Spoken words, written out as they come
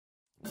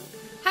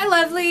Hi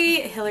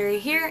lovely, Hillary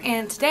here,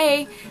 and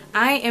today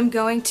I am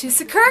going to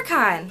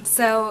Sakura-Con.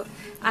 So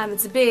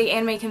it's a big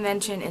anime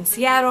convention in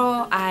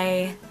Seattle.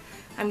 I'm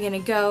gonna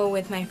go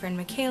with my friend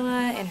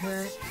Michaela and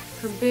her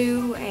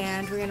boo,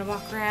 and we're gonna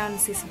walk around and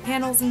see some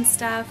panels and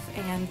stuff,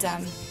 and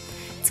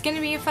it's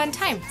gonna be a fun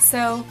time.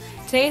 So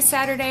today is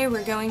Saturday,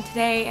 we're going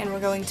today, and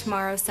we're going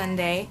tomorrow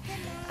Sunday.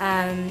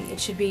 It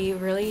should be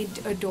really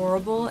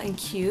adorable and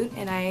cute,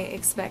 and I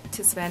expect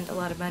to spend a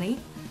lot of money.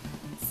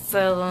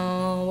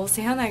 So we'll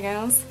see how that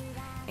goes.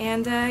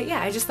 And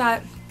yeah, I just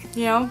thought,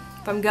 you know,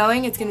 if I'm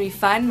going, it's gonna be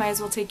fun. Might as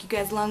well take you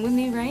guys along with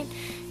me, right?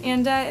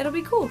 And it'll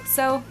be cool.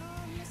 So,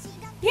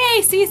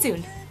 yay! See you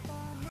soon.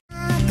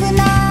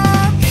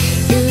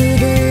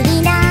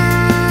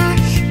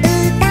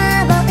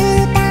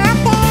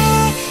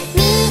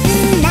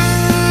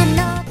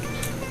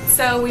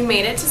 So we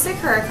made it to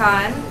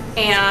Sakura-Con,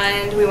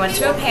 and we went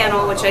to a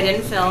panel, which I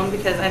didn't film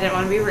because I didn't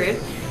want to be rude.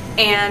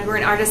 And we're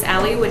in Artist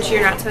Alley, which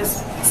you're not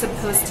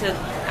supposed to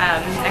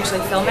actually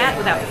film at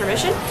without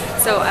permission.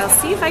 So I'll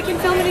see if I can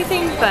film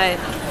anything, but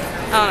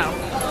I don't know.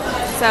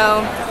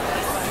 So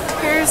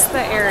here's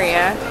the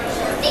area,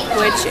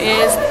 which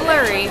is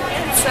blurry.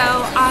 So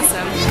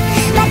awesome.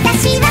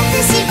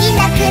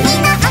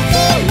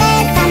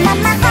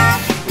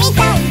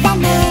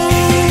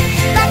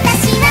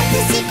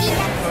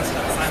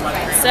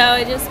 So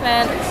I just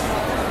spent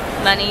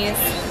monies.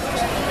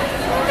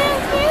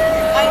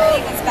 I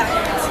think it's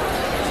backwards.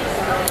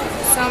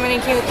 So many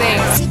cute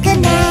things.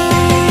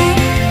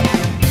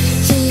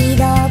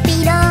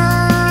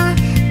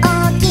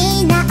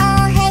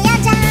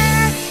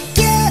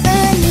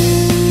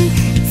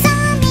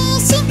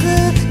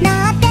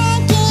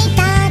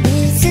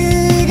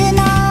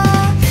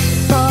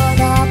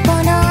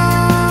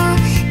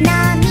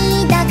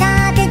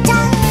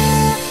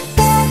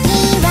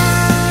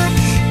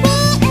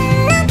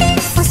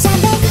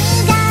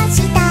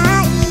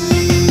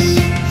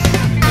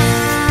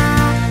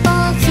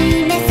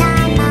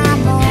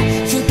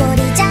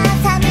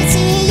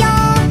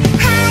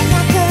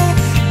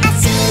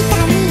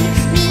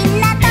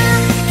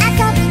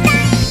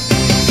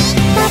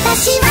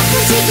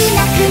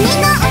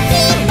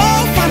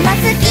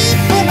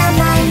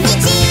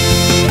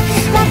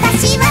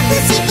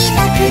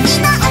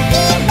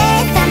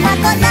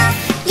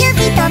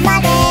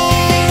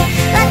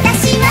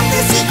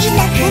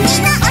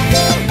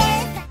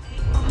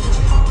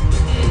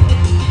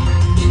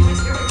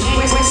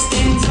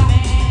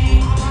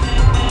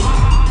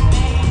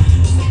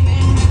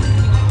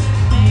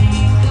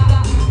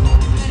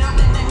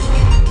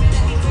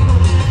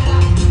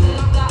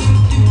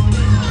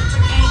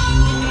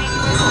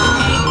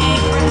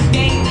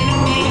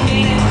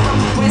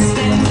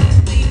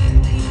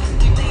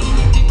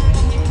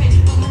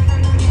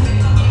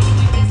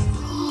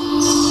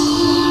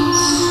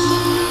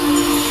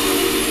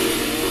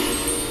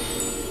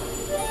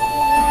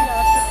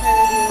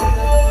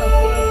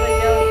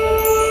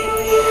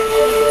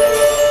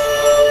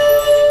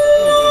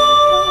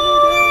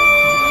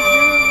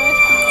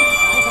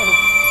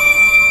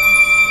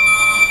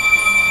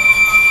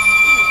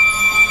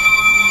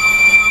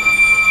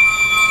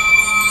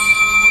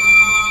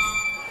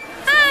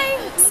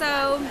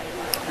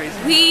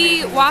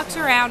 We walked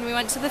around, we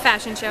went to the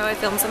fashion show, I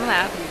filmed some of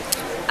that.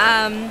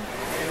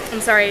 I'm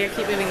sorry, I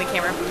keep moving the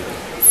camera.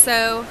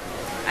 So,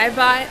 I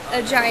bought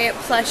a giant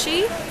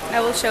plushie,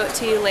 I will show it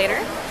to you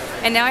later.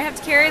 And now I have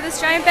to carry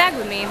this giant bag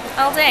with me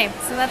all day,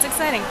 so that's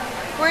exciting.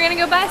 We're gonna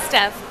go buy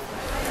stuff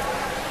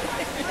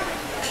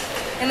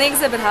in the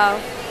exhibit hall.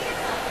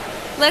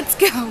 Let's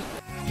go!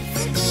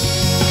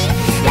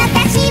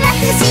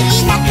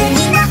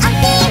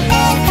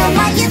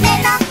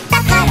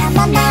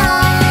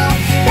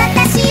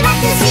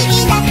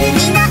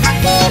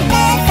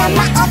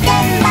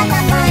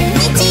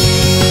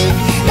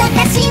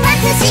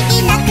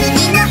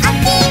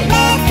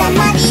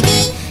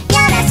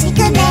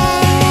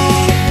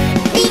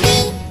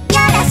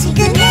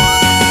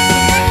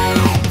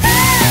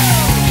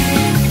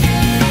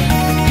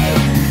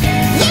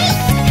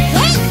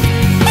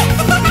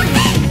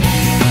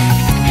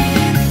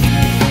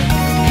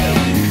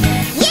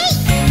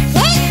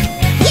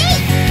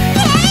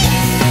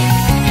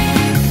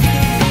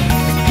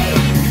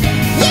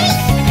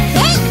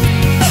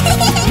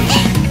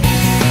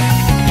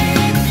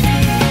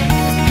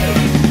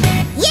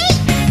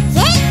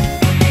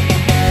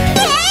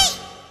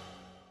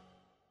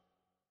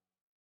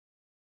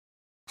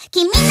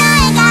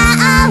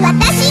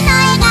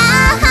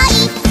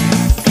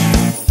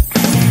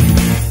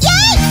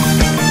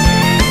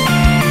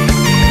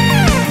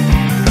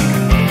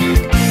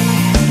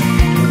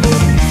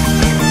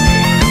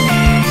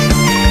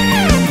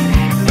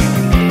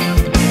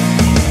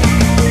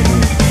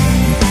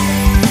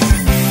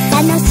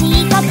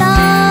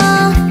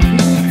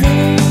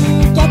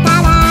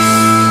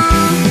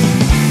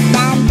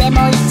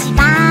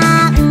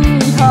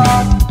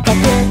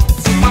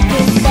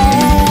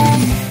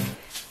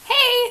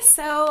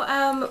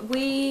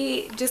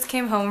 We just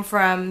came home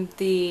from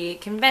the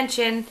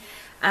convention.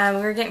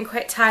 We were getting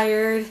quite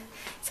tired,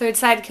 So I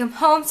decided to come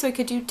home so we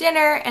could do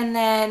dinner and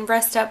then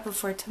rest up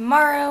before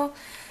tomorrow.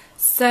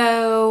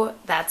 So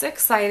that's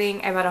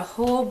exciting. I bought a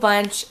whole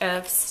bunch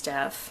of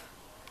stuff,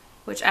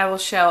 which I will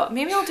show.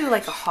 Maybe I'll do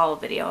like a haul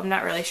video. I'm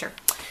not really sure.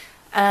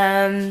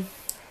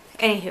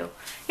 Anywho,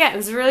 yeah, it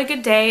was a really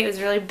good day. It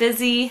was really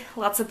busy,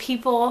 lots of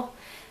people,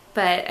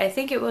 but I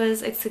think it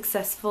was a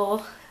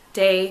successful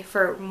day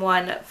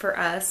for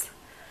us.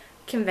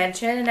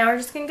 Convention, and now we're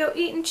just gonna go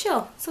eat and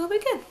chill, so it'll be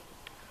good.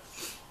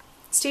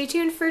 Stay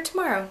tuned for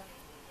tomorrow.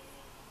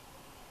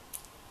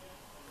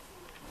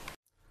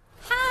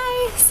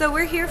 Hi! So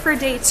we're here for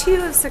day 2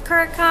 of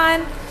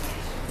Sakura-Con.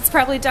 It's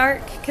probably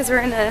dark because we're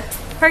in a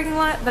parking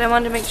lot, but I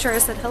wanted to make sure I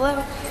said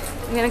hello.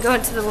 I'm gonna go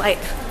into the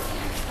lightish.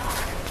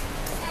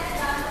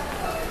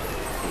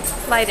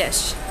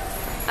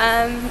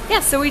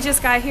 Yeah, so we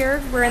just got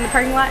here. We're in the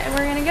parking lot and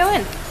we're gonna go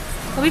in.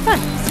 It'll be fun.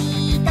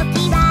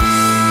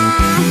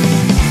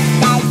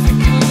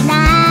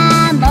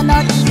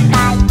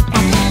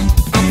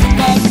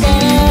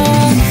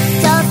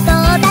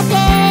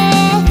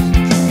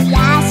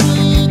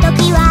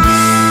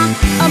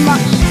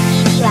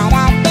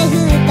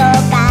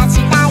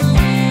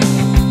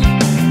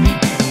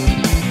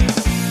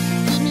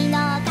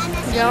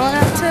 Going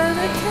up to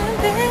the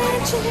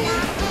convention.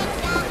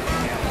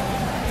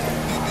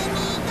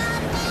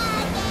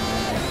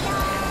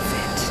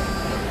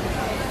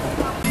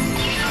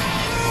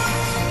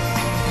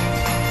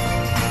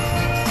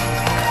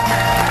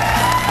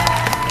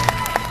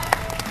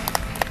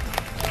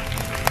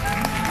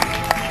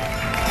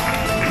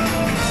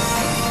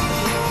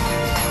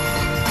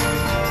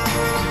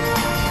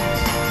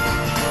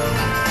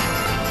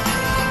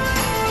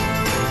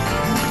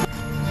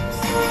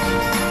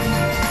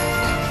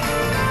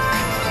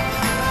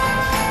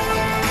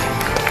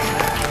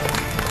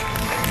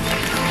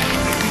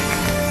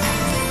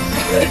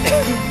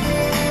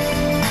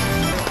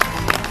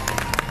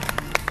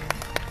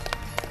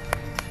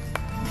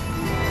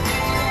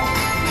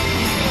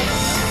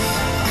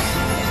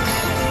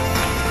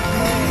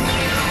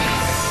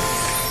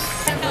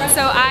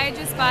 So I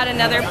just bought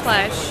another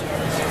plush.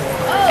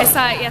 I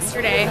saw it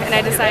yesterday and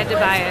I decided to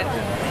buy it.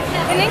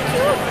 Isn't it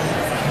cute?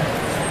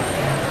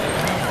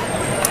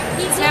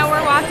 So now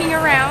we're walking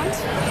around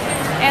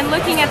and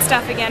looking at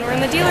stuff again. We're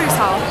in the dealer's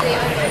hall.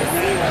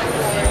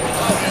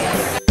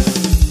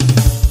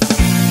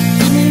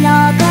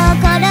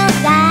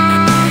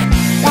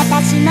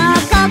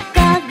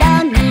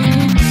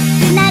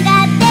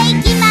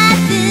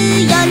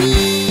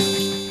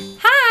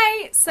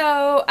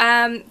 So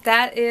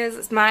that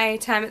is my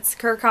time at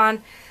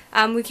Sakura-Con.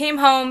 We came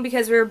home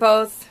because we were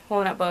both,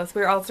 well not both,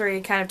 we were all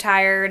three kind of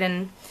tired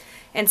and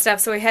stuff,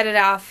 so we headed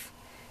off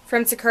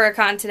from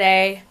Sakura-Con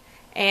today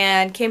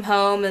and came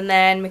home, and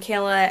then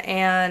Michaela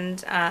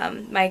and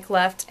Mike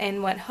left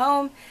and went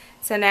home.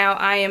 So now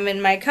I am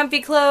in my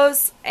comfy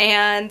clothes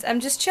and I'm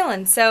just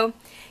chilling. So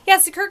yeah,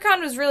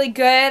 Sakura-Con was really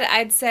good.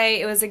 I'd say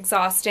it was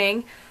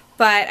exhausting,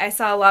 but I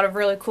saw a lot of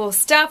really cool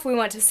stuff. We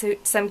went to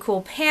some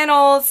cool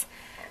panels.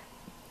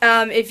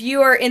 If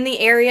you are in the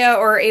area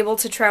or able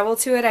to travel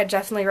to it, I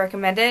definitely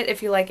recommend it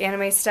if you like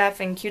anime stuff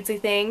and cutesy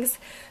things,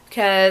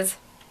 because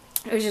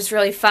it was just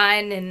really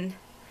fun and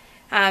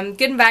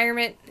good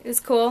environment. It was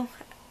cool.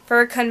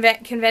 For a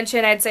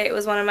convention, I'd say it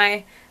was one of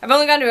my... I've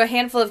only gone to a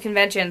handful of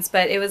conventions,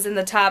 but it was in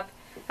the top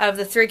of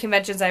the 3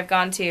 conventions I've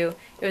gone to.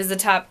 It was the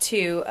top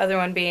 2, other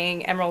one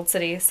being Emerald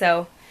City.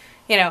 So,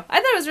 you know,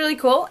 I thought it was really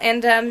cool,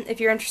 and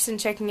if you're interested in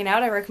checking it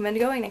out, I recommend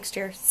going next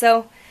year.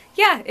 So,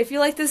 yeah, if you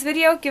like this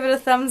video, give it a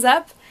thumbs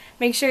up.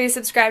 Make sure you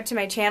subscribe to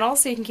my channel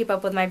so you can keep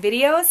up with my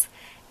videos.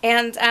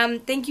 And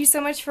thank you so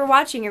much for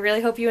watching. I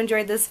really hope you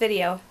enjoyed this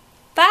video.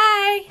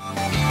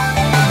 Bye!